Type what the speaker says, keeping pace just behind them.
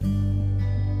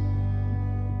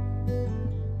Hey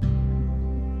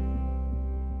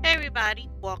everybody,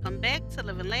 welcome back to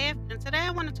Live and Laugh. And today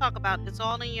I want to talk about it's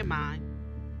all in your mind.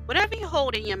 Whatever you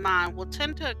hold in your mind will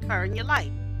tend to occur in your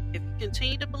life. If you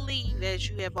continue to believe as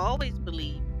you have always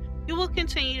believed, you will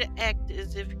continue to act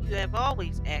as if you have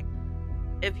always acted.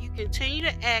 If you continue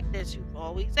to act as you've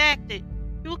always acted,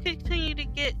 you will continue to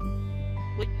get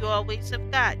what you always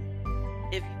have gotten.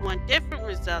 If you want different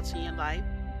results in your life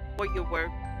or your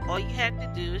work, all you have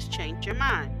to do is change your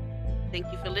mind. Thank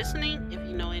you for listening. If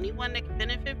you know anyone that can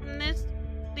benefit from this,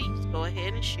 please go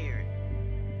ahead and share it.